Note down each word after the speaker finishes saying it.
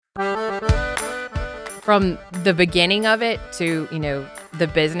from the beginning of it to, the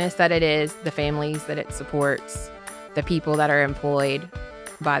business that it is, the families that it supports, the people that are employed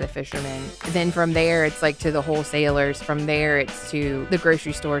by the fishermen. Then from there, it's like to the wholesalers. From there, it's to the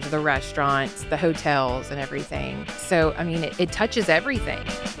grocery stores, the restaurants, the hotels, and everything. So, it touches everything.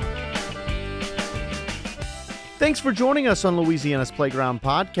 Thanks for joining us on Louisiana's Playground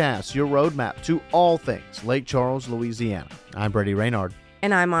Podcast, your roadmap to all things Lake Charles, Louisiana. I'm Brady Raynard.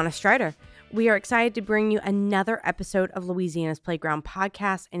 And I'm Anna Strider. We are excited to bring you another episode of Louisiana's Playground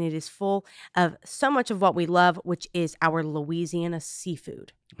Podcast, and it is full of so much of what we love, which is our Louisiana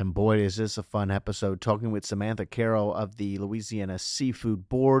seafood. And boy, is this a fun episode, talking with Samantha Carroll of the Louisiana Seafood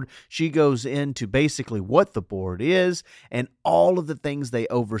Board. She goes into basically what the board is and all of the things they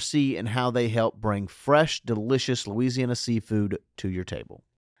oversee and how they help bring fresh, delicious Louisiana seafood to your table.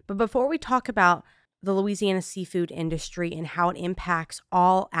 But before we talk about the Louisiana seafood industry and how it impacts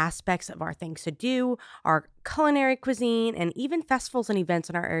all aspects of our things to do, our culinary cuisine, and even festivals and events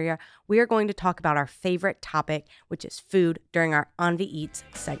in our area, we are going to talk about our favorite topic, which is food, during our Envy Eats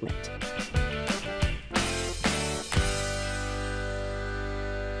segment.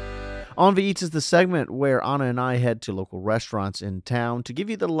 Envy Eats is the segment where Anna and I head to local restaurants in town to give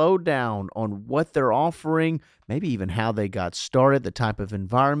you the lowdown on what they're offering, maybe even how they got started, the type of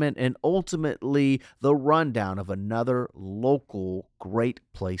environment, and ultimately the rundown of another local great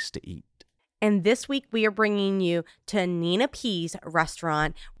place to eat. And this week we are bringing you to Nina P's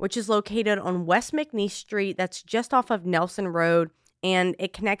restaurant, which is located on West McNeese Street. That's just off of Nelson Road. And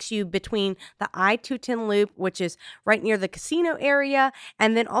it connects you between the I-210 loop, which is right near the casino area,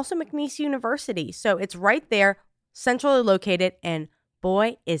 and then also McNeese University. So it's right there, centrally located, and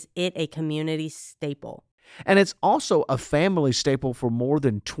boy, is it a community staple. And it's also a family staple for more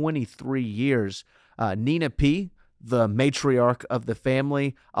than 23 years. Nina P., the matriarch of the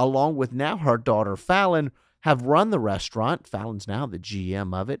family, along with now her daughter Fallon, have run the restaurant. Fallon's now the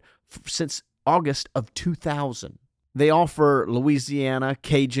GM of it since August of 2000. They offer Louisiana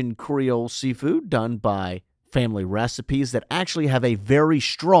Cajun Creole seafood done by family recipes that actually have a very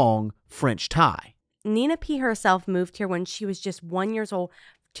strong French tie. Nina P. herself moved here when she was just 1 year old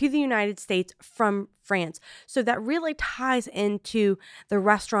to the United States from France. So that really ties into the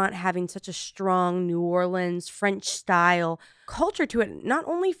restaurant having such a strong New Orleans French style culture to it, not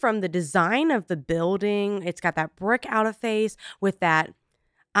only from the design of the building, it's got that brick out of face with that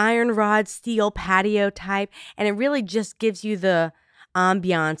iron rod steel patio type, and it really just gives you the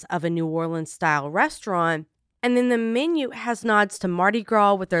ambiance of a New Orleans style restaurant. And then the menu has nods to Mardi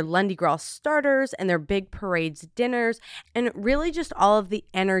Gras with their Lundi Gras starters and their big parades dinners, and really just all of the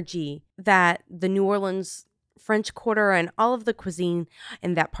energy that the New Orleans French Quarter and all of the cuisine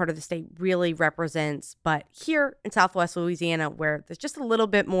in that part of the state really represents. But here in Southwest Louisiana, where there's just a little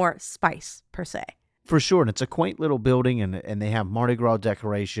bit more spice per se. For sure, and it's a quaint little building, and they have Mardi Gras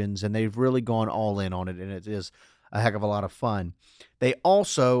decorations, and they've really gone all in on it, and it is a heck of a lot of fun. They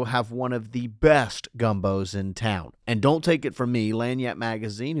also have one of the best gumbos in town, and don't take it from me, Lagniappe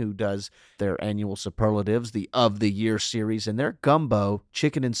Magazine, who does their annual superlatives, the Of the Year series, and their gumbo,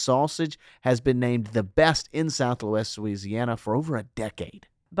 chicken and sausage, has been named the best in Southwest Louisiana for over a decade.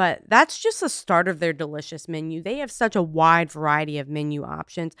 But that's just the start of their delicious menu. They have such a wide variety of menu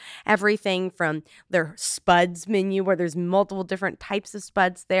options. Everything from their spuds menu, where there's multiple different types of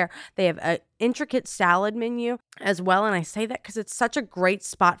spuds there. They have an intricate salad menu as well. And I say that because it's such a great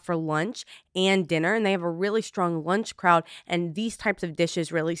spot for lunch and dinner. And they have a really strong lunch crowd. And these types of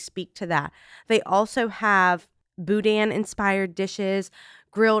dishes really speak to that. They also have Boudin-inspired dishes,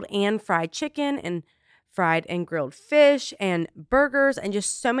 grilled and fried chicken, and fried and grilled fish and burgers, and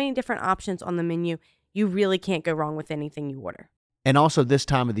just so many different options on the menu. You really can't go wrong with anything you order. And also this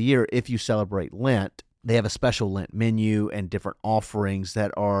time of the year, if you celebrate Lent, they have a special Lent menu and different offerings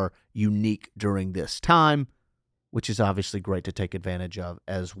that are unique during this time, which is obviously great to take advantage of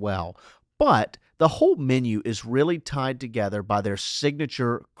as well. But the whole menu is really tied together by their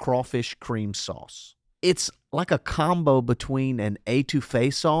signature crawfish cream sauce. It's like a combo between an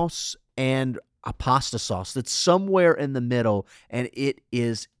etouffee sauce and a pasta sauce that's somewhere in the middle, and it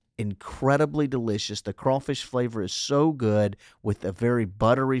is incredibly delicious. The crawfish flavor is so good with a very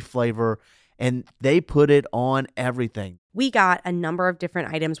buttery flavor, and they put it on everything. We got a number of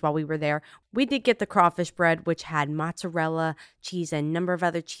different items while we were there. We did get the crawfish bread, which had mozzarella cheese and a number of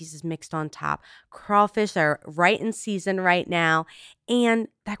other cheeses mixed on top. Crawfish are right in season right now, and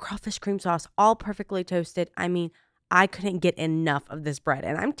that crawfish cream sauce, all perfectly toasted. I mean, I couldn't get enough of this bread,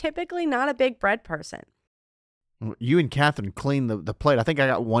 and I'm typically not a big bread person. You and Catherine cleaned the plate. I think I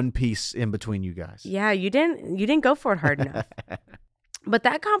got one piece in between you guys. Yeah, you didn't go for it hard enough. But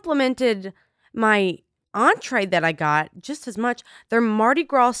that complemented my entree that I got, just as much, their Mardi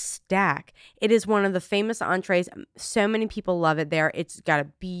Gras stack. It is one of the famous entrees. So many people love it there. It's got a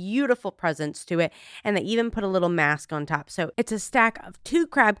beautiful presence to it, and they even put a little mask on top. So it's a stack of 2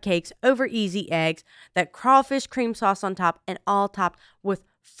 crab cakes over easy eggs, that crawfish cream sauce on top, and all topped with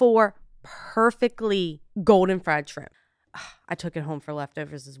 4 perfectly golden fried shrimp. I took it home for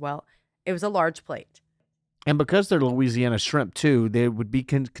leftovers as well. It was a large plate. And because they're Louisiana shrimp, too, they would be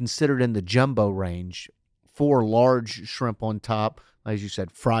considered in the jumbo range. 4 large shrimp on top, as you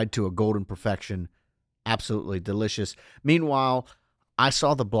said, fried to a golden perfection. Absolutely delicious. Meanwhile, I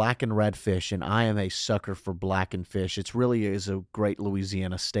saw the blackened redfish, and I am a sucker for blackened fish. It really is a great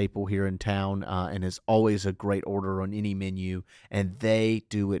Louisiana staple here in town, and is always a great order on any menu. And they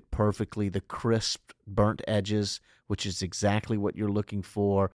do it perfectly. The crisp, burnt edges, which is exactly what you're looking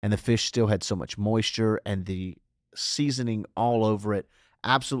for. And the fish still had so much moisture, and the seasoning all over it.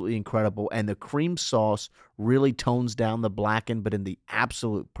 Absolutely incredible. And the cream sauce really tones down the blackened, but in the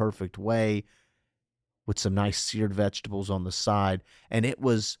absolute perfect way, with some nice seared vegetables on the side. And it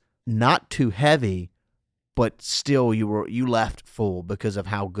was not too heavy, but still you left full because of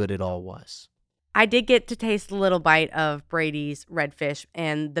how good it all was. I did get to taste a little bite of Brady's redfish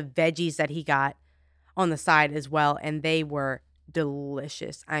and the veggies that he got on the side as well, and they were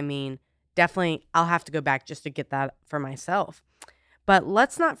delicious. I mean, definitely I'll have to go back just to get that for myself. But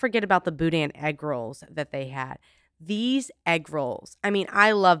let's not forget about the boudin egg rolls that they had. These egg rolls, I mean,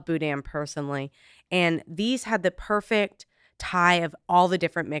 I love boudin personally, and these had the perfect tie of all the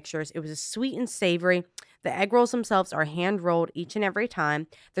different mixtures. It was sweet and savory. The egg rolls themselves are hand rolled each and every time.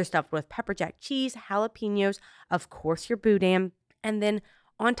 They're stuffed with pepper jack cheese, jalapenos, of course your boudin, and then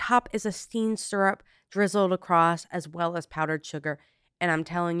on top is a steamed syrup drizzled across, as well as powdered sugar. And I'm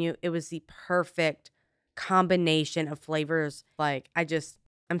telling you, it was the perfect combination of flavors. Like,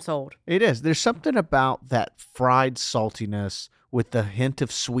 I'm sold. It is. There's something about that fried saltiness with the hint of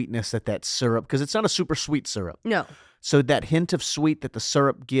sweetness that syrup, because it's not a super sweet syrup. No. So that hint of sweet that the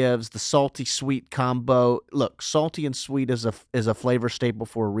syrup gives, the salty-sweet combo. Look, salty and sweet is a flavor staple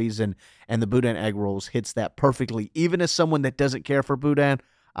for a reason, and the boudin egg rolls hits that perfectly. Even as someone that doesn't care for boudin,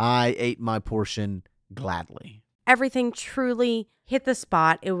 I ate my portion gladly. Everything truly hit the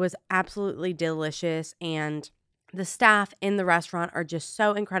spot. It was absolutely delicious, and the staff in the restaurant are just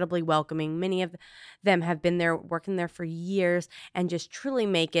so incredibly welcoming. Many of them have been there, working there for years, and just truly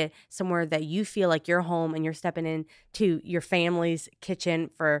make it somewhere that you feel like you're home and you're stepping into your family's kitchen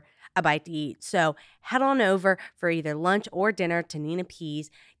for a bite to eat. So head on over for either lunch or dinner to Nina P's.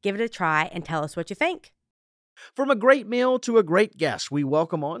 Give it a try and tell us what you think. From a great meal to a great guest, we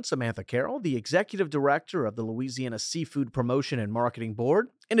welcome on Samantha Carroll, the Executive Director of the Louisiana Seafood Promotion and Marketing Board.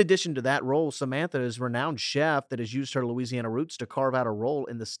 In addition to that role, Samantha is a renowned chef that has used her Louisiana roots to carve out a role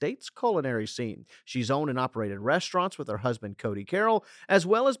in the state's culinary scene. She's owned and operated restaurants with her husband, Cody Carroll, as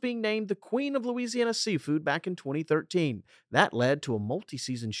well as being named the Queen of Louisiana Seafood back in 2013. That led to a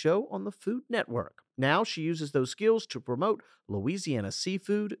multi-season show on the Food Network. Now she uses those skills to promote Louisiana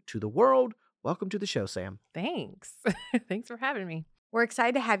seafood to the world. Welcome to the show, Sam. Thanks. Thanks for having me. We're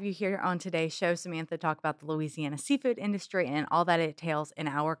excited to have you here on today's show, Samantha, talk about the Louisiana seafood industry and all that it entails in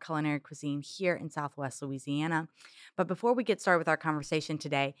our culinary cuisine here in Southwest Louisiana. But before we get started with our conversation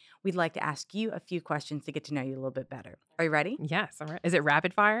today, we'd like to ask you a few questions to get to know you a little bit better. Are you ready? Yes. I'm ready. Is it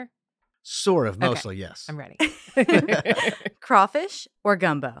rapid fire? Sort of, mostly, Okay. yes. I'm ready. Crawfish or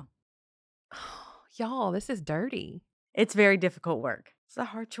gumbo? Y'all, this is dirty. It's very difficult work. It's a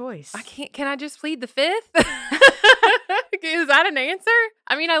hard choice. Can I just plead the fifth? Is that an answer?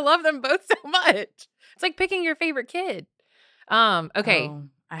 I mean, I love them both so much. It's like picking your favorite kid. Okay. Oh,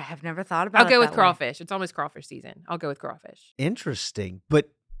 I have never thought about it. I'll go with that way. crawfish. It's almost crawfish season. I'll go with crawfish. Interesting.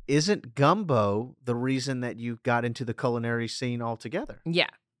 But isn't gumbo the reason that you got into the culinary scene altogether? Yeah.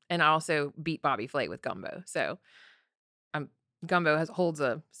 And I also beat Bobby Flay with gumbo. So gumbo holds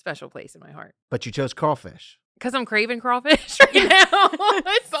a special place in my heart. But you chose crawfish. Because I'm craving crawfish right now.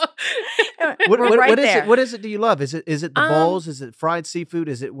 We're right is there. it? What is it? Do you love? Is it the bowls? Is it fried seafood?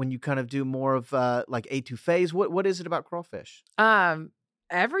 Is it when you kind of do more of like etouffees? What is it about crawfish?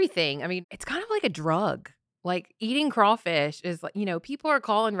 Everything. I mean, it's kind of like a drug. Like eating crawfish is like, people are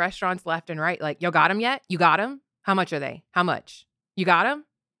calling restaurants left and right. Like, yo, got them yet? You got them? How much are they? How much? You got them?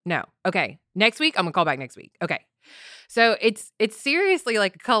 No. Okay. Next week, I'm gonna call back next week. Okay. So it's seriously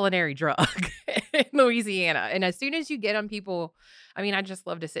like a culinary drug in Louisiana. And as soon as you get them, people, I mean, I just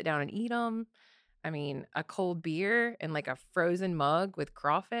love to sit down and eat them. I mean, a cold beer and like a frozen mug with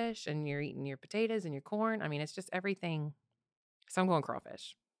crawfish, and you're eating your potatoes and your corn. I mean, it's just everything. So I'm going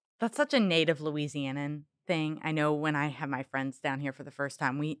crawfish. That's such a native Louisianan thing. I know when I have my friends down here for the first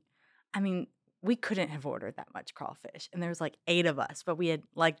time, we couldn't have ordered that much crawfish. And there was like 8 of us, but we had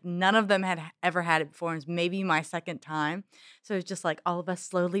like none of them had ever had it before. It was maybe my second time. So it was just like all of us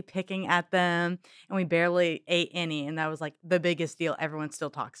slowly picking at them, and we barely ate any. And that was like the biggest deal. Everyone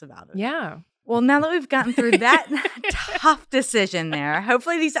still talks about it. Yeah. Well, now that we've gotten through that tough decision there,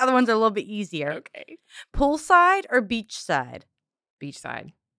 hopefully these other ones are a little bit easier. Okay. Poolside or beachside?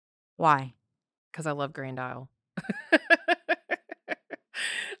 Beachside, Why? because I love Grand Isle.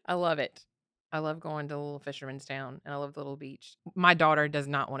 I love it. I love going to Little Fisherman's Town, and I love the little beach. My daughter does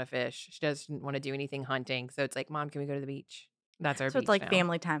not want to fish. She doesn't want to do anything hunting. So it's like, Mom, can we go to the beach? That's our So beach it's like now.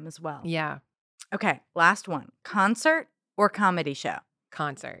 family time as well. Yeah. Okay, last one. Concert or comedy show?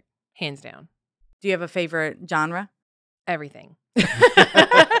 Concert, hands down. Do you have a favorite genre? Everything.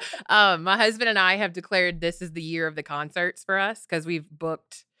 My husband and I have declared this is the year of the concerts for us because we've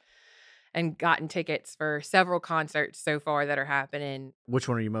booked and gotten tickets for several concerts so far that are happening. Which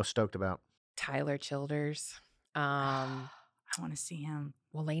one are you most stoked about? Tyler Childers. I want to see him.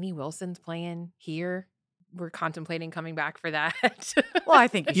 Well, Lainey Wilson's playing here. We're contemplating coming back for that. Well, I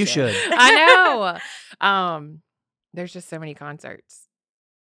think You should. I know. There's just so many concerts.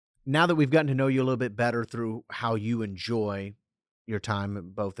 Now that we've gotten to know you a little bit better through how you enjoy your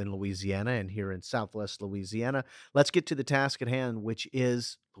time both in Louisiana and here in Southwest Louisiana, let's get to the task at hand, which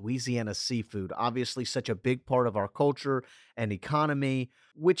is Louisiana seafood. Obviously, such a big part of our culture and economy,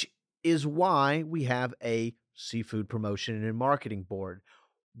 which is why we have a seafood promotion and marketing board.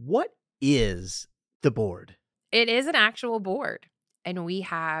 What is the board? It is an actual board, and we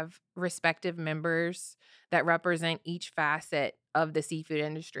have respective members that represent each facet of the seafood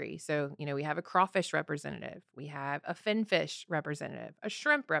industry. So, we have a crawfish representative, we have a finfish representative, a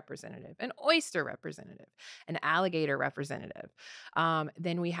shrimp representative, an oyster representative, an alligator representative.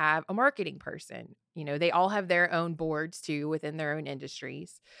 Then we have a marketing person. They all have their own boards too within their own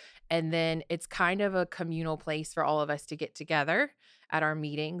industries. And then it's kind of a communal place for all of us to get together at our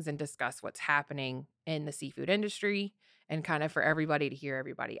meetings and discuss what's happening in the seafood industry and kind of for everybody to hear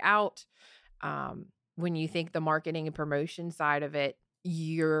everybody out. When you think the marketing and promotion side of it,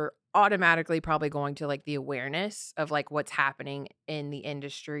 you're automatically probably going to like the awareness of like what's happening in the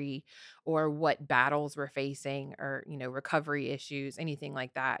industry or what battles we're facing or, recovery issues, anything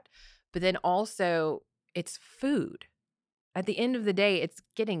like that. But then also it's food. At the end of the day, it's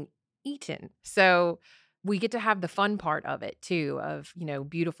getting eaten. So we get to have the fun part of it too, of,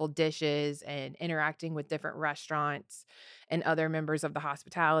 beautiful dishes and interacting with different restaurants and other members of the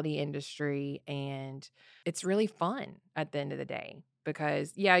hospitality industry. And it's really fun at the end of the day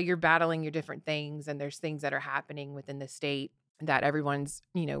because, you're battling your different things and there's things that are happening within the state that everyone's,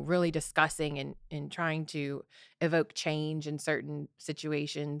 really discussing and trying to evoke change in certain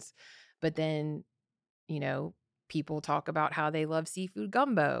situations. But then, people talk about how they love seafood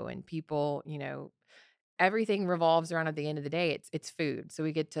gumbo and people, everything revolves around at the end of the day. It's food. So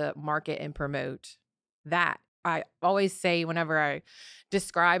we get to market and promote that. I always say whenever I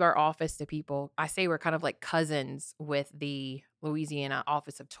describe our office to people, I say we're kind of like cousins with the Louisiana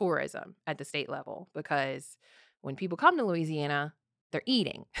Office of Tourism at the state level because when people come to Louisiana, they're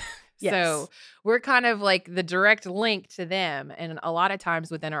eating. Yes. So we're kind of like the direct link to them. And a lot of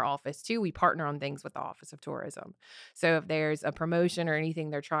times within our office too, we partner on things with the Office of Tourism. So if there's a promotion or anything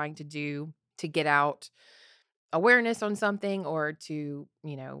they're trying to do to get out awareness on something or to,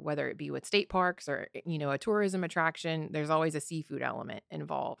 whether it be with state parks or, a tourism attraction, there's always a seafood element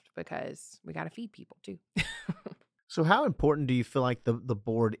involved because we got to feed people too. So how important do you feel like the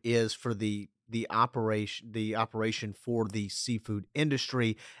board is for the operation for the seafood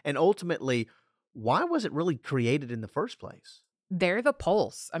industry? And ultimately, why was it really created in the first place? They're the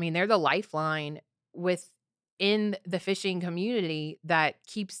pulse. I mean, they're the lifeline within the fishing community that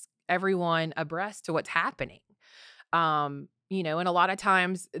keeps everyone abreast to what's happening. And a lot of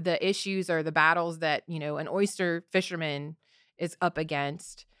times the issues or the battles that, an oyster fisherman is up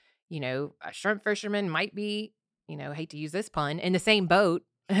against, a shrimp fisherman might be, hate to use this pun, in the same boat,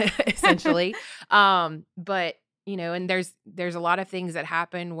 essentially. But, and there's a lot of things that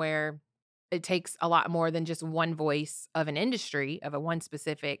happen where it takes a lot more than just one voice of an industry, of a one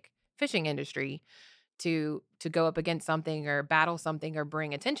specific fishing industry to go up against something or battle something or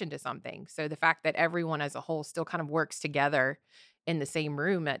bring attention to something. So the fact that everyone as a whole still kind of works together in the same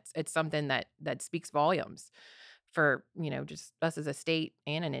room, it's something that speaks volumes for, just us as a state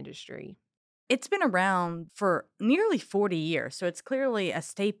and an industry. It's been around for nearly 40 years. So it's clearly a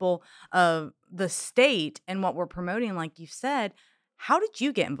staple of the state and what we're promoting, like you said. How did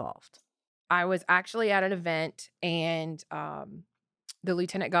you get involved? I was actually at an event and the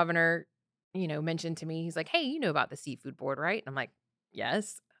lieutenant governor, mentioned to me, he's like, hey, you know about the seafood board, right? And I'm like,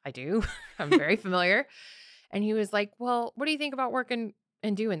 yes. I do. I'm very familiar. And he was like, well, what do you think about working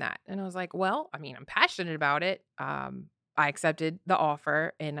and doing that? And I was like, well, I mean, I'm passionate about it. I accepted the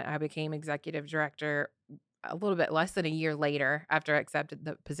offer and I became executive director a little bit less than a year later after I accepted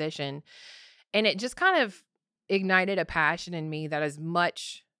the position. And it just kind of ignited a passion in me that is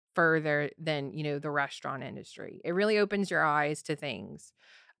much further than, the restaurant industry. It really opens your eyes to things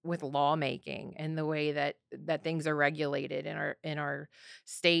with lawmaking and the way that things are regulated in our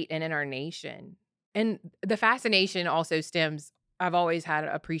state and in our nation. And the fascination also stems, I've always had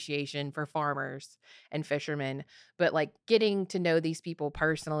appreciation for farmers and fishermen, but like getting to know these people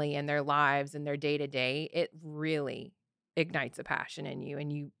personally and their lives and their day to day, it really ignites a passion in you,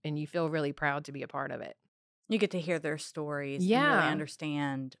 and you feel really proud to be a part of it. You get to hear their stories and really Yeah.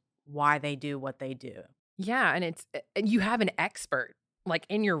 understand why they do what they do. Yeah, and you have an expert like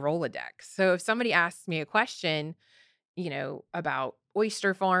in your Rolodex. So if somebody asks me a question, about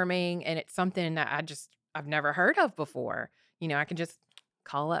oyster farming and it's something that I've never heard of before, I can just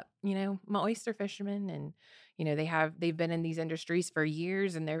call up, my oyster fishermen, and they've been in these industries for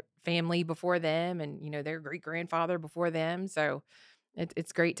years, and their family before them, and their great grandfather before them. So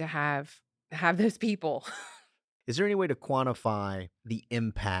it's great to have those people. Is there any way to quantify the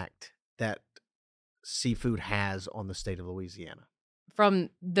impact that seafood has on the state of Louisiana?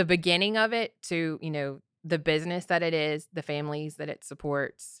 From the beginning of it to, the business that it is, the families that it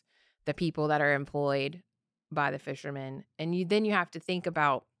supports, the people that are employed by the fishermen. And then you have to think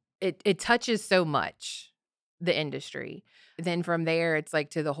about it touches so much the industry. Then from there, it's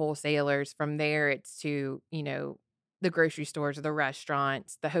like to the wholesalers. From there, it's to, the grocery stores, the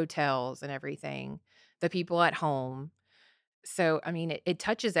restaurants, the hotels and everything, the people at home. So, I mean, it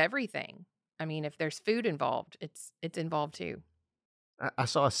touches everything. I mean, if there's food involved, it's involved too. I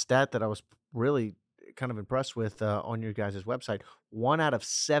saw a stat that I was really kind of impressed with on your guys' website. 1 out of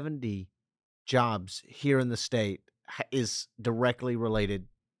 70 jobs here in the state is directly related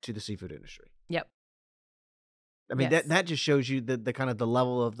to the seafood industry. Yep. I mean, Yes. that just shows you the kind of the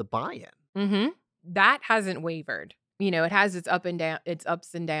level of the buy-in. Mm-hmm. That hasn't wavered. It has its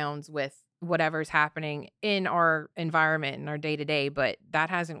ups and downs with whatever's happening in our environment and our day to day, but that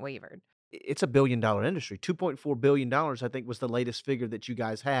hasn't wavered. It's a $1 billion industry. $2.4 billion, I think, was the latest figure that you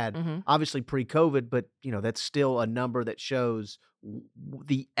guys had. Mm-hmm. Obviously pre-COVID, but that's still a number that shows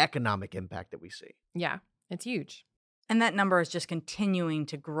the economic impact that we see. Yeah, it's huge. And that number is just continuing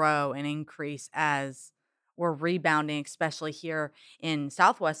to grow and increase as we're rebounding, especially here in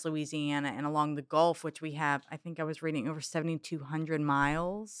Southwest Louisiana and along the Gulf, which we have, I think I was reading, over 7,200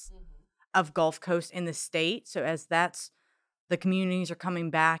 miles of Gulf Coast in the state. So as the communities are coming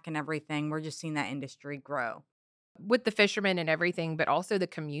back and everything, we're just seeing that industry grow. With the fishermen and everything, but also the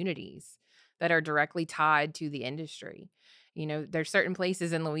communities that are directly tied to the industry. There's certain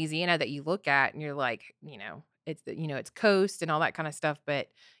places in Louisiana that you look at and you're like, it's coast and all that kind of stuff, but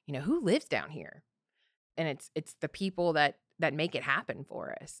who lives down here? And it's the people that make it happen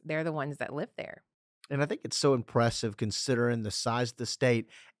for us. They're the ones that live there. And I think it's so impressive considering the size of the state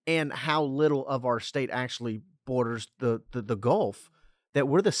and how little of our state actually borders the Gulf, that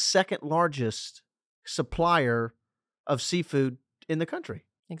we're the second largest supplier of seafood in the country.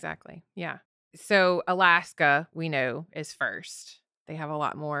 Exactly. Yeah. So Alaska, we know, is first. They have a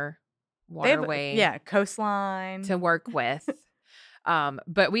lot more waterway coastline to work with.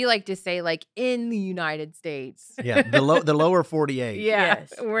 But we like to say, like, in the United States. Yeah, the lower 48. Yeah,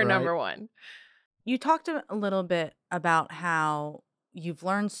 Yes, we're right? number one. You talked a little bit about how you've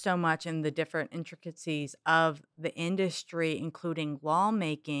learned so much in the different intricacies of the industry, including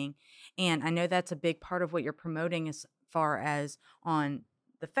lawmaking. And I know that's a big part of what you're promoting as far as on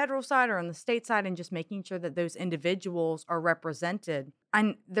the federal side or on the state side, and just making sure that those individuals are represented.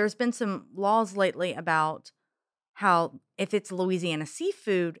 And there's been some laws lately about how if it's Louisiana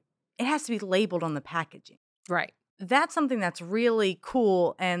seafood, it has to be labeled on the packaging. Right. That's something that's really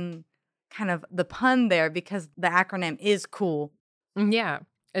cool, and kind of the pun there, because the acronym is cool. Yeah.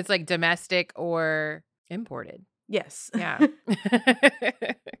 It's like domestic or imported. Yes. Yeah.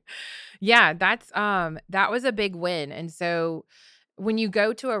 Yeah, that was a big win. And so when you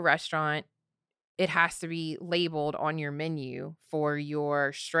go to a restaurant, it has to be labeled on your menu for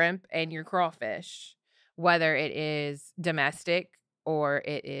your shrimp and your crawfish, whether it is domestic or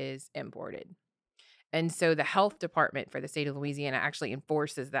it is imported. And so the health department for the state of Louisiana actually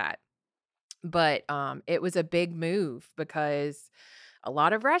enforces that. But it was a big move because a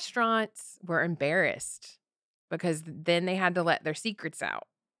lot of restaurants were embarrassed because then they had to let their secrets out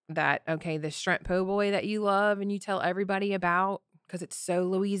that, okay, the shrimp po' boy that you love and you tell everybody about because it's so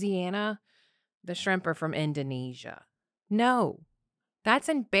Louisiana, the shrimp are from Indonesia. No, That's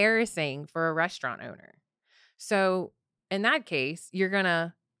embarrassing for a restaurant owner. So in that case, you're going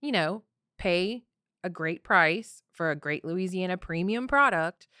to, pay a great price for a great Louisiana premium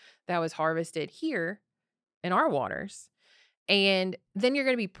product that was harvested here in our waters. And then you're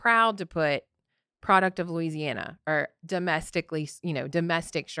going to be proud to put product of Louisiana or domestically,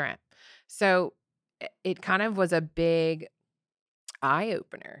 domestic shrimp. So it kind of was a big eye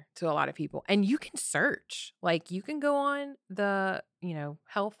opener to a lot of people. And you can search, like you can go on the,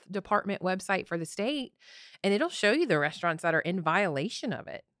 health department website for the state and it'll show you the restaurants that are in violation of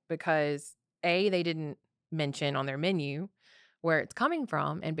it because they didn't mention on their menu where it's coming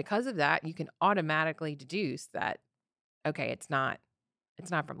from. And because of that, you can automatically deduce that, okay, it's not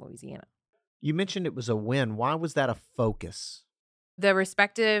from Louisiana. You mentioned it was a win. Why was that a focus? The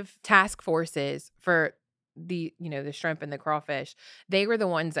respective task forces for the shrimp and the crawfish, they were the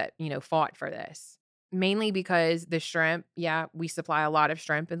ones that, fought for this. Mainly because the shrimp, we supply a lot of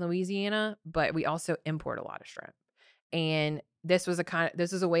shrimp in Louisiana, but we also import a lot of shrimp. And this was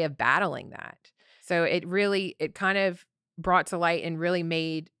a way of battling that. So it kind of brought to light and really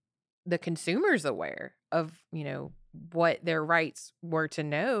made the consumers aware of, what their rights were to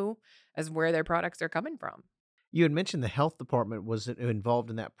know as where their products are coming from. You had mentioned the health department was involved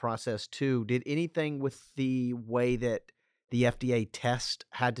in that process too. Did anything with the way that the FDA test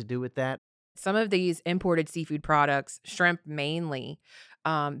had to do with that? Some of these imported seafood products, shrimp mainly,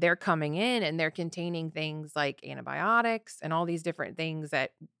 they're coming in and they're containing things like antibiotics and all these different things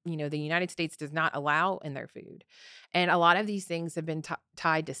that, the United States does not allow in their food. And a lot of these things have been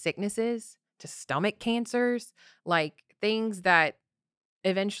tied to sicknesses, to stomach cancers, like things that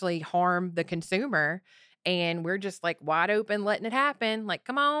eventually harm the consumer. And we're just like wide open, letting it happen. Like,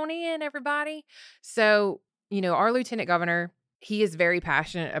 come on in, everybody. So, our lieutenant governor, he is very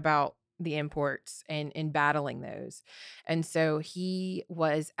passionate about the imports and in battling those. And so he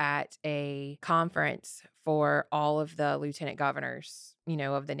was at a conference for all of the lieutenant governors,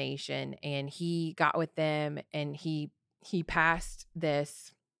 of the nation. And he got with them and he passed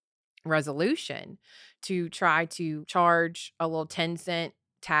this resolution to try to charge a little 10-cent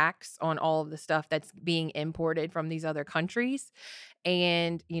tax on all of the stuff that's being imported from these other countries.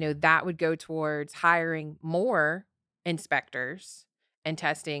 And, that would go towards hiring more inspectors and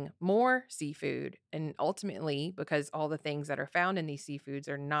testing more seafood. And ultimately, because all the things that are found in these seafoods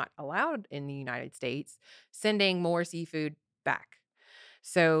are not allowed in the United States, sending more seafood back.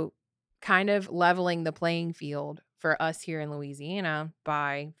 So kind of leveling the playing field for us here in Louisiana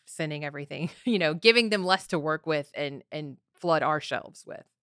by sending everything, giving them less to work with and flood our shelves with.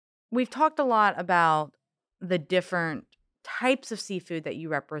 We've talked a lot about the different types of seafood that you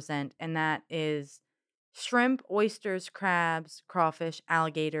represent, and that is shrimp, oysters, crabs, crawfish,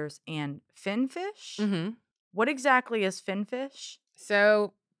 alligators, and finfish. Mm-hmm. What exactly is finfish?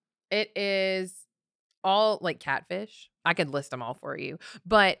 So it is all like catfish. I could list them all for you,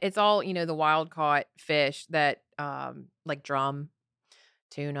 but it's all, the wild caught fish that, like drum,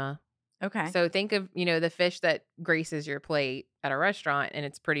 tuna. Okay. So think of, the fish that graces your plate at a restaurant, and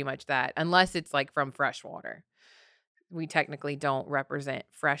it's pretty much that, unless it's like from freshwater. We technically don't represent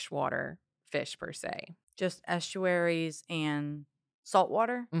freshwater fish per se. Just estuaries and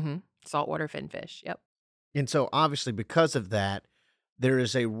saltwater? Mm-hmm. Saltwater finfish. Yep. And so obviously because of that, there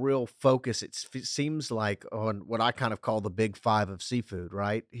is a real focus, it seems like, on what I kind of call the big five of seafood,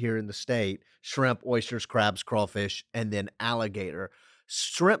 right? Here in the state: shrimp, oysters, crabs, crawfish, and then alligator.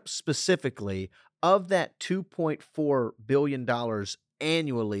 Shrimp specifically, of that $2.4 billion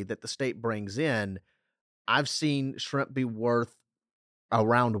annually that the state brings in, I've seen shrimp be worth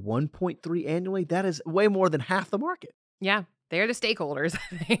around 1.3 annually. That is way more than half the market. Yeah. They're the stakeholders,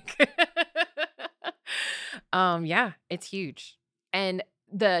 I think. Yeah, it's huge. And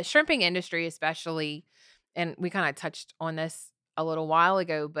the shrimping industry especially, and we kind of touched on this a little while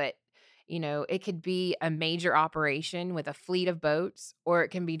ago, but it could be a major operation with a fleet of boats, or it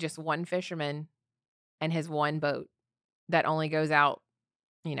can be just one fisherman and his one boat that only goes out,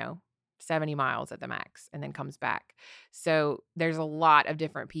 70 miles at the max and then comes back. So there's a lot of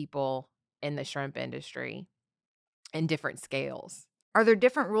different people in the shrimp industry and different scales. Are there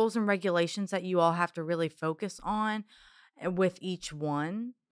different rules and regulations that you all have to really focus on with each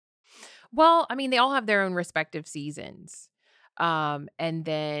one? Well, I mean, they all have their own respective seasons. And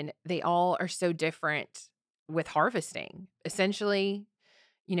then they all are so different with harvesting. Essentially,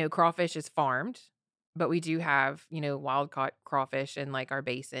 crawfish is farmed, but we do have, wild caught crawfish in like our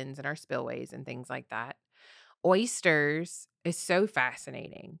basins and our spillways and things like that. Oysters is so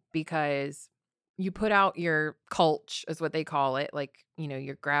fascinating because, you put out your culch, is what they call it, like,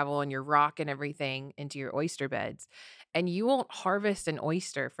 your gravel and your rock and everything into your oyster beds, and you won't harvest an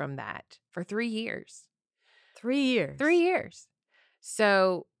oyster from that for 3 years. 3 years. 3 years.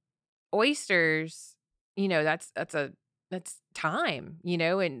 So oysters, that's time,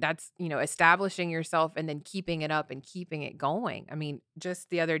 and that's, establishing yourself and then keeping it up and keeping it going. I mean, just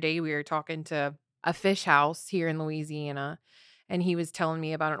the other day we were talking to a fish house here in Louisiana, and he was telling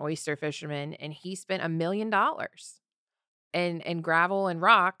me about an oyster fisherman, and he spent $1 million in gravel and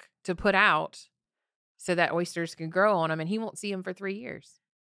rock to put out so that oysters can grow on them, and he won't see them for 3 years.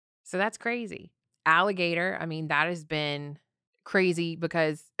 So that's crazy. Alligator, I mean, that has been crazy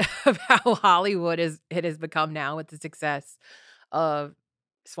because of how Hollywood it has become now with the success of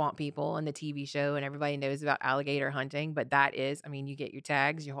Swamp People and the TV show, and everybody knows about alligator hunting. But that is, I mean, you get your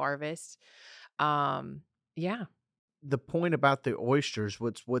tags, you harvest. Yeah. The point about the oysters,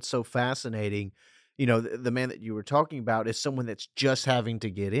 what's so fascinating, the man that you were talking about is someone that's just having to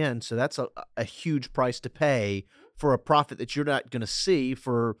get in. So that's a huge price to pay for a profit that you're not going to see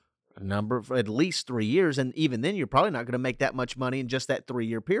for at least 3 years. And even then, you're probably not going to make that much money in just that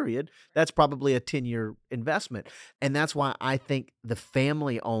 3-year period. That's probably a 10-year investment. And that's why I think the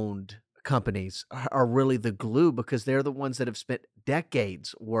family-owned companies are really the glue, because they're the ones that have spent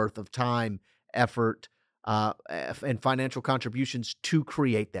decades worth of time, effort, and financial contributions to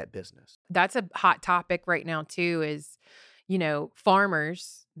create that business. That's a hot topic right now too, is,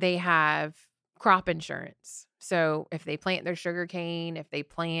 farmers, they have crop insurance. So if they plant their sugar cane, if they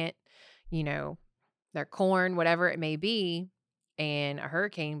plant, their corn, whatever it may be, and a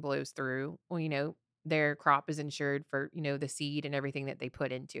hurricane blows through, well, their crop is insured for, the seed and everything that they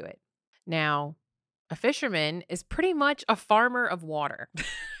put into it. Now, a fisherman is pretty much a farmer of water.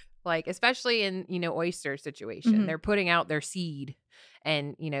 Like, especially in, oyster situation, Mhm. they're putting out their seed,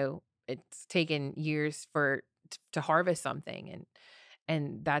 and, it's taken years to harvest something.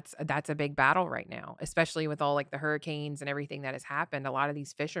 And that's a big battle right now, especially with all like the hurricanes and everything that has happened. A lot of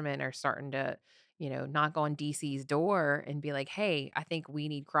these fishermen are starting to, knock on DC's door and be like, "Hey, I think we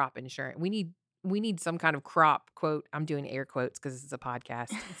need crop insurance. We need some kind of crop," quote. I'm doing air quotes because this is a podcast,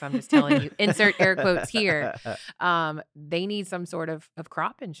 so I'm just telling you, insert air quotes here. They need some sort of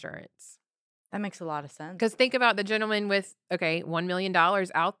crop insurance. That makes a lot of sense. Because think about the gentleman with, $1 million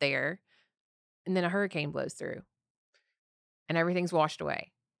out there, and then a hurricane blows through and everything's washed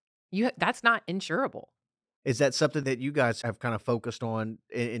away. That's not insurable. Is that something that you guys have kind of focused on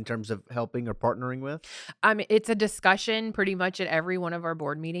in terms of helping or partnering with? I mean, it's a discussion pretty much at every one of our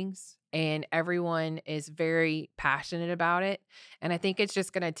board meetings, and everyone is very passionate about it. And I think it's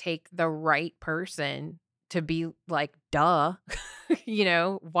just going to take the right person to be like, duh,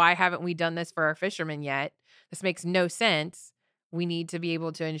 why haven't we done this for our fishermen yet? This makes no sense. We need to be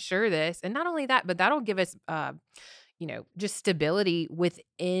able to ensure this. And not only that, but that'll give us, just stability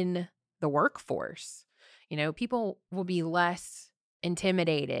within the workforce. People will be less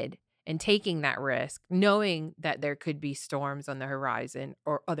intimidated in taking that risk, knowing that there could be storms on the horizon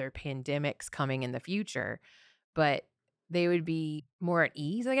or other pandemics coming in the future. But they would be more at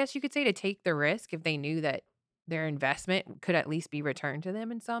ease, I guess you could say, to take the risk if they knew that their investment could at least be returned to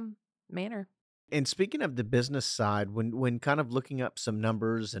them in some manner. And speaking of the business side, when kind of looking up some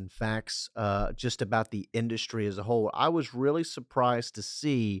numbers and facts just about the industry as a whole, I was really surprised to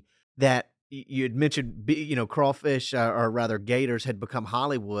see that you had mentioned, crawfish, or rather gators, had become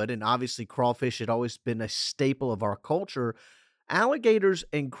Hollywood, and obviously crawfish had always been a staple of our culture. Alligators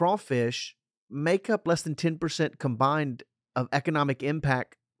and crawfish make up less than 10% combined of economic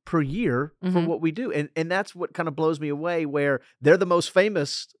impact per year for Mhm. what we do. And that's what kind of blows me away, where they're the most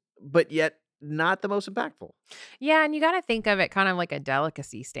famous, but yet not the most impactful. Yeah, and you got to think of it kind of like a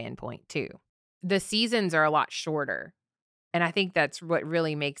delicacy standpoint too. The seasons are a lot shorter, and I think that's what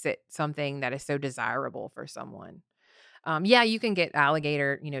really makes it something that is so desirable for someone. Yeah, you can get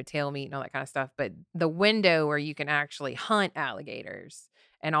alligator, tail meat and all that kind of stuff, but the window where you can actually hunt alligators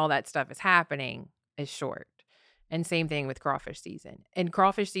and all that stuff is happening is short. And same thing with crawfish season. And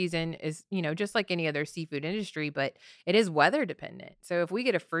crawfish season is, just like any other seafood industry, but it is weather dependent. So if we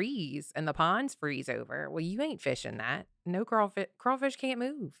get a freeze and the ponds freeze over, well, you ain't fishing that. No crawfish can't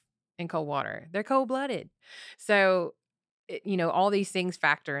move in cold water. They're cold-blooded. So, all these things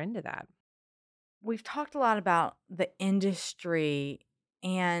factor into that. We've talked a lot about the industry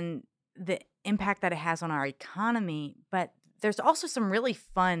and the impact that it has on our economy, but there's also some really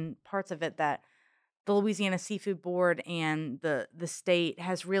fun parts of it that the Louisiana Seafood Board and the state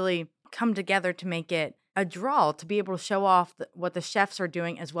has really come together to make it a draw, to be able to show off what the chefs are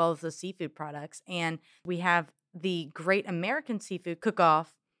doing as well as the seafood products. And we have the Great American Seafood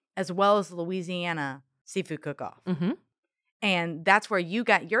Cook-Off as well as the Louisiana Seafood Cook-Off. Mm-hmm. And that's where you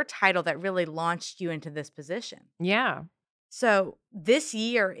got your title that really launched you into this position. Yeah. So this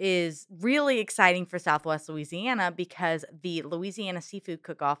year is really exciting for Southwest Louisiana because the Louisiana Seafood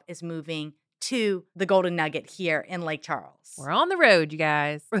Cook-Off is moving to the Golden Nugget here in Lake Charles. We're on the road, you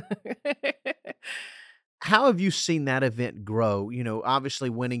guys. How have you seen that event grow? You know,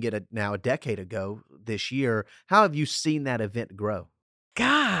 obviously winning it now a decade ago this year. How have you seen that event grow?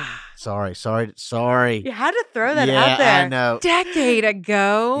 God. Sorry. You had to throw that yeah, out there. I know. Decade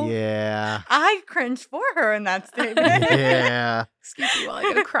ago. Yeah. I cringed for her in that statement. Yeah. Excuse me while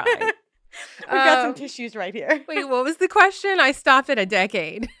I go cry. We got some tissues right here. Wait, what was the question? I stopped at a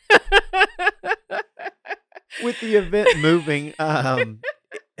decade. With the event moving,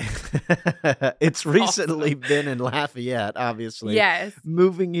 it's recently been in Lafayette, obviously. Yes.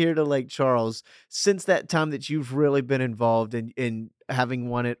 Moving here to Lake Charles, since that time that you've really been involved in having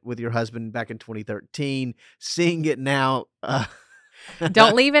won it with your husband back in 2013, seeing it now.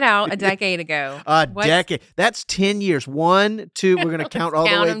 Don't leave it out. A decade ago. Decade. That's 10 years. 1, 2. We're going to count all the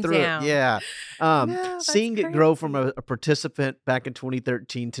count way 'em through down. it. Yeah. that's Seeing it grow from crazy. a participant back in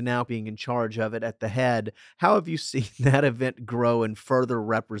 2013 to now being in charge of it at the head, how have you seen that event grow and further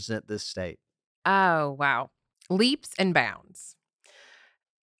represent this state? Oh, wow. Leaps and bounds.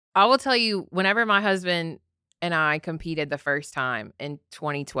 I will tell you, whenever my husband and I competed the first time in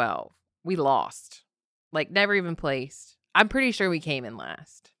 2012, we lost. Like, never even placed. I'm pretty sure we came in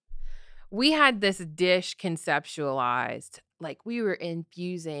last. We had this dish conceptualized. Like, we were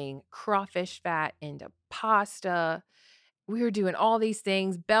infusing crawfish fat into pasta. We were doing all these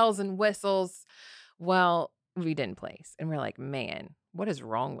things, bells and whistles. Well, we didn't place. And we're like, man, what is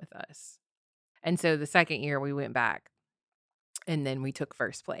wrong with us? And so the second year we went back and then we took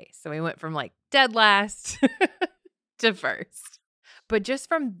first place. So we went from like dead last to first. But just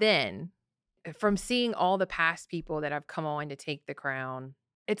from then, from seeing all the past people that have come on to take the crown,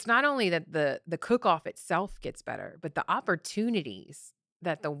 it's not only that the cook-off itself gets better, but the opportunities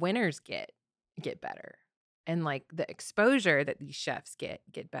that the winners get better. And like the exposure that these chefs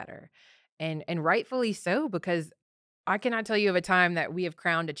get better. And rightfully so, because I cannot tell you of a time that we have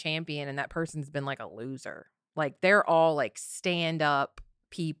crowned a champion and that person's been like a loser. Like, they're all like stand up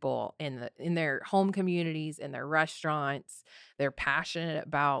people in their home communities, in their restaurants. They're passionate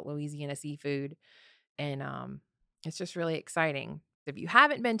about Louisiana seafood. And it's just really exciting. If you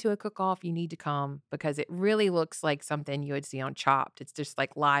haven't been to a cook-off, you need to come because it really looks like something you would see on Chopped. It's just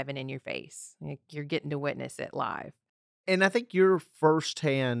like live and in your face. You're getting to witness it live. And I think you're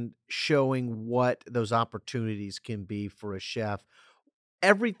firsthand showing what those opportunities can be for a chef.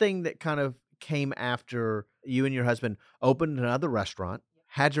 Everything that kind of came after you and your husband opened another restaurant,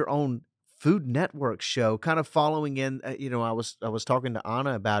 had your own Food Network show, kind of following in. I was talking to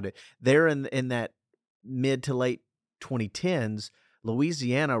Anna about it. There in that mid to late 2010s,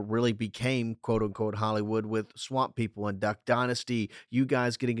 Louisiana really became quote unquote Hollywood with Swamp People and Duck Dynasty. You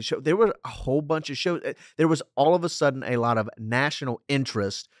guys getting a show. There were a whole bunch of shows. There was all of a sudden a lot of national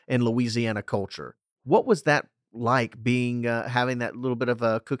interest in Louisiana culture. What was that like, being having that little bit of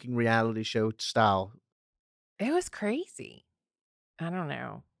a cooking reality show style? It was crazy. I don't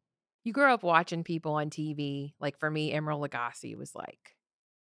know. You grew up watching people on TV. Like, for me, Emeril Lagasse was like,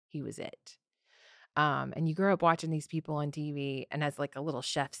 he was it. And you grew up watching these people on TV, and as like a little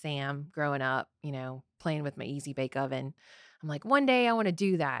Chef Sam growing up, playing with my Easy Bake Oven, I'm like, one day I want to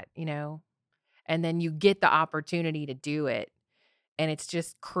do that, and then you get the opportunity to do it. And it's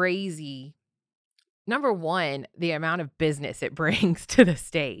just crazy. Number one, the amount of business it brings to the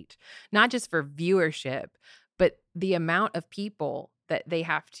state, not just for viewership, but the amount of people that they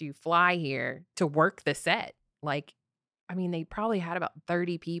have to fly here to work the set. Like, I mean, they probably had about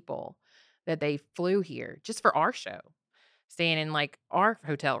 30 people that they flew here just for our show, staying in like our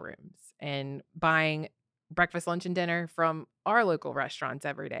hotel rooms and buying breakfast, lunch, and dinner from our local restaurants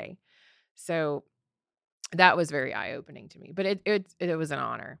every day. So that was very eye-opening to me, but it was an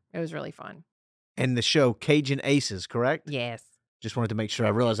honor. It was really fun. And the show Cajun Aces, correct? Yes. Just wanted to make sure I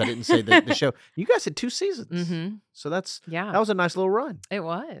realized I didn't say the show. You guys had 2 seasons. Mm-hmm. So that Yeah, was a nice little run. it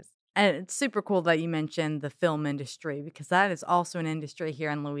was. And it's super cool that you mentioned the film industry because that is also an industry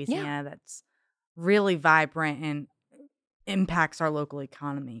here in Louisiana that's really vibrant and impacts our local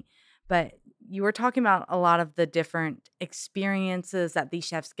economy. But you were talking about a lot of the different experiences that these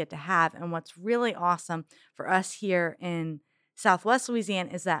chefs get to have. And what's really awesome for us here in Southwest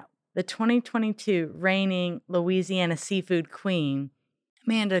Louisiana is that the 2022 reigning Louisiana seafood queen,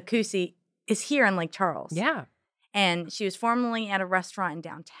 Amanda Kusi, is here in Lake Charles. Yeah. And she was formerly at a restaurant in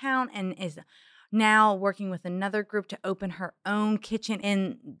downtown and is now working with another group to open her own kitchen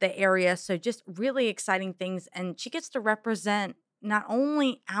in the area. So just really exciting things. And she gets to represent not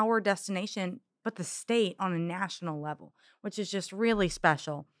only our destination, but the state on a national level, which is just really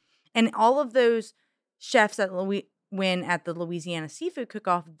special. And all of those chefs that win at the Louisiana Seafood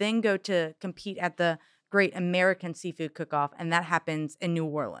Cook-Off then go to compete at the Great American Seafood Cook-Off, and that happens in New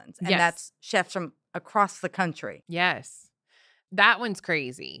Orleans. And that's chefs from across the country. Yes. That one's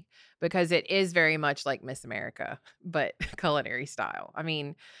crazy because it is very much like Miss America, but culinary style. I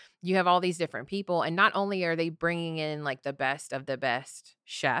mean, you have all these different people, and not only are they bringing in like the best of the best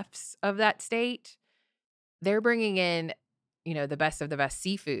chefs of that state, they're bringing in, the best of the best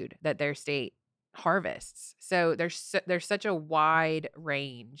seafood that their state harvests. So there's such a wide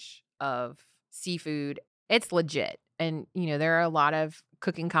range of seafood. It's legit. And, there are a lot of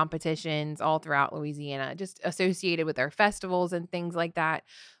cooking competitions all throughout Louisiana, just associated with their festivals and things like that.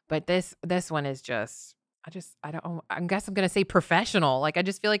 But this one is just, I guess I'm going to say professional. Like, I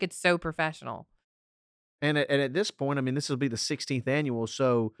just feel like it's so professional. And at this point, I mean, this will be the 16th annual,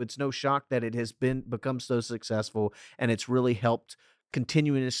 so it's no shock that it has become so successful, and it's really helped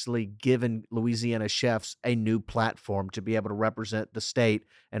continuously given Louisiana chefs a new platform to be able to represent the state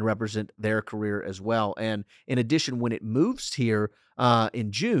and represent their career as well. And in addition, when it moves here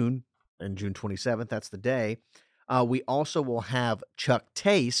in June 27th, that's the day, we also will have Chuck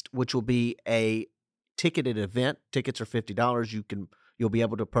Taste, which will be a ticketed event. Tickets are $50. You'll be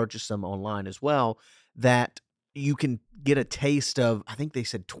able to purchase them online as well, that you can get a taste of, I think they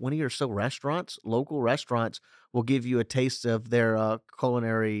said 20 or so restaurants, local restaurants will give you a taste of their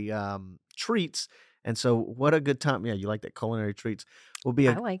culinary treats. And so what a good time. Yeah, you like that culinary treats. I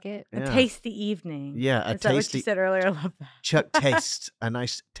like it. A tasty evening. Yeah, Is that what you said earlier? I love that. Chuck Taste, a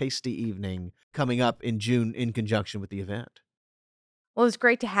nice tasty evening coming up in June in conjunction with the event. Well, it's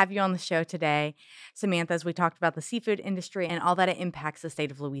great to have you on the show today, Samantha, as we talked about the seafood industry and all that it impacts the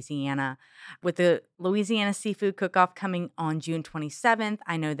state of Louisiana. With the Louisiana Seafood Cook-Off coming on June 27th,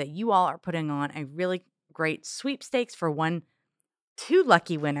 I know that you all are putting on a really great sweepstakes for two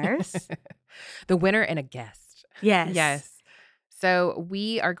lucky winners. The winner and a guest. Yes. So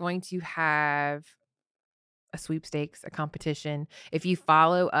we are going to have a sweepstakes, a competition. If you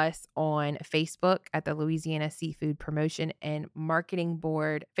follow us on Facebook at the Louisiana Seafood Promotion and Marketing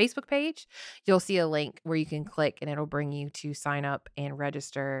Board Facebook page, you'll see a link where you can click and it'll bring you to sign up and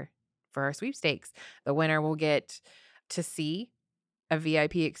register for our sweepstakes. The winner will get to see a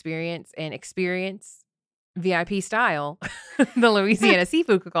VIP experience and experience VIP style the Louisiana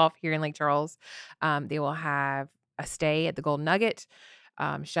Seafood Cook-Off here in Lake Charles. They will have a stay at the Golden Nugget.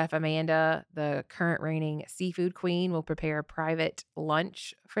 Chef Amanda, the current reigning seafood queen, will prepare a private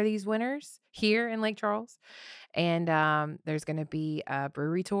lunch for these winners here in Lake Charles. And there's going to be a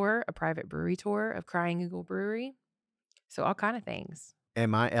private brewery tour of Crying Eagle Brewery. So all kind of things.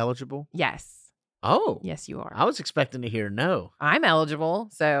 Am I eligible? Yes. Oh. Yes, you are. I was expecting to hear no. I'm eligible,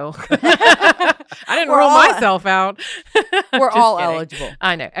 so I didn't rule myself out. We're all kidding. Eligible.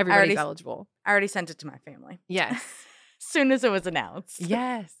 I know. Everybody's eligible. I already sent it to my family. Yes. As soon as it was announced.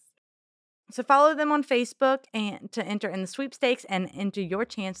 Yes. So follow them on Facebook and to enter in the sweepstakes and enter your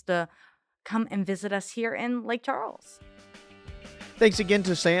chance to come and visit us here in Lake Charles. Thanks again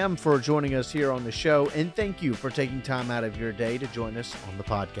to Sam for joining us here on the show, and thank you for taking time out of your day to join us on the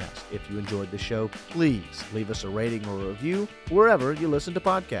podcast. If you enjoyed the show, please leave us a rating or a review wherever you listen to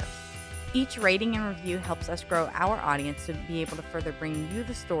podcasts. Each rating and review helps us grow our audience to be able to further bring you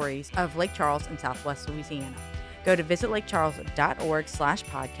the stories of Lake Charles and Southwest Louisiana. Go to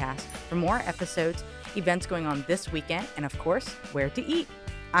visitlakecharles.org/podcast for more episodes, events going on this weekend, and of course, where to eat.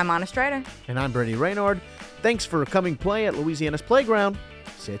 I'm Anna Strider. And I'm Brittany Reynard. Thanks for coming play at Louisiana's Playground.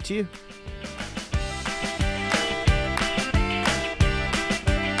 See you.